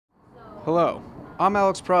Hello, I'm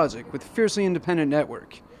Alex Prozik with Fiercely Independent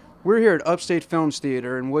Network. We're here at Upstate Films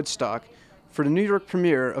Theater in Woodstock for the New York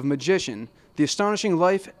premiere of Magician, the astonishing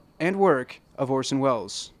life and work of Orson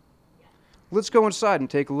Welles. Let's go inside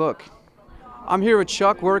and take a look. I'm here with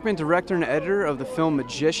Chuck Workman, director and editor of the film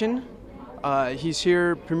Magician. He's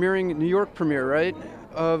here premiering, New York premiere, right,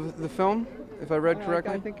 of the film, if I read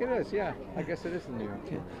correctly? I think it is, yeah. I guess it is in New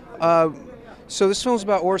York. So this film's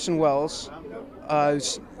about Orson Welles.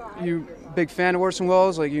 You big fan of Orson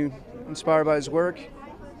Welles? Like, you inspired by his work?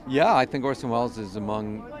 Yeah, I think Orson Welles is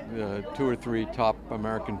among the 2 or 3 top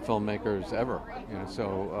American filmmakers ever.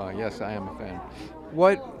 Yes, I am a fan.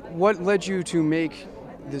 What led you to make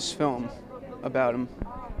this film about him?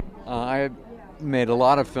 I had made a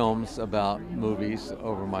lot of films about movies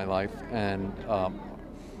over my life, and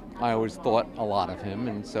I always thought a lot of him,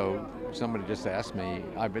 and so somebody just asked me.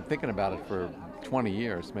 I've been thinking about it for 20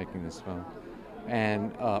 years, making this film,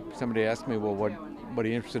 and somebody asked me, well, what are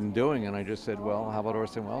you interested in doing? And I just said, well, how about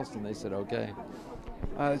Orson Welles? And they said, okay.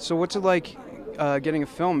 So what's it like getting a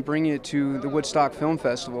film, bringing it to the Woodstock Film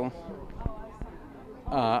Festival?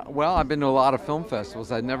 Well, I've been to a lot of film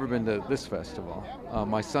festivals. I'd never been to this festival.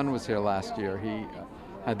 My son was here last year. He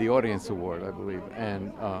had the Audience Award, I believe,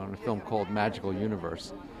 and on a film called Magical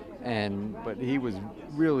Universe. But he was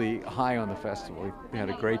really high on the festival. He had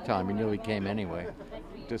a great time. He nearly came anyway,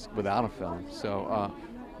 just without a film. So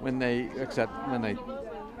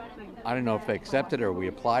I don't know if they accepted it or we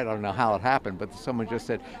applied. I don't know how it happened, but someone just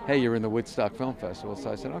said, hey, you're in the Woodstock Film Festival.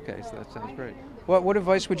 So I said, okay, so that sounds great. What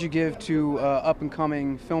advice would you give to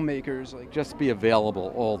up-and-coming filmmakers? Just be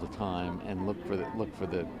available all the time and look for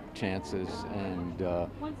the chances, and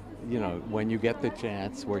when you get the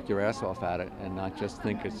chance, work your ass off at it and not just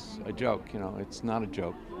think it's a joke. It's not a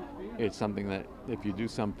joke. It's something that if you do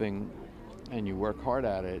something and you work hard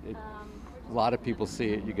at it, a lot of people see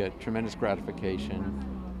it. You get tremendous gratification,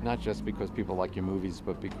 not just because people like your movies,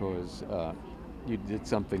 but because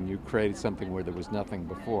you created something where there was nothing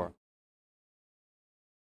before.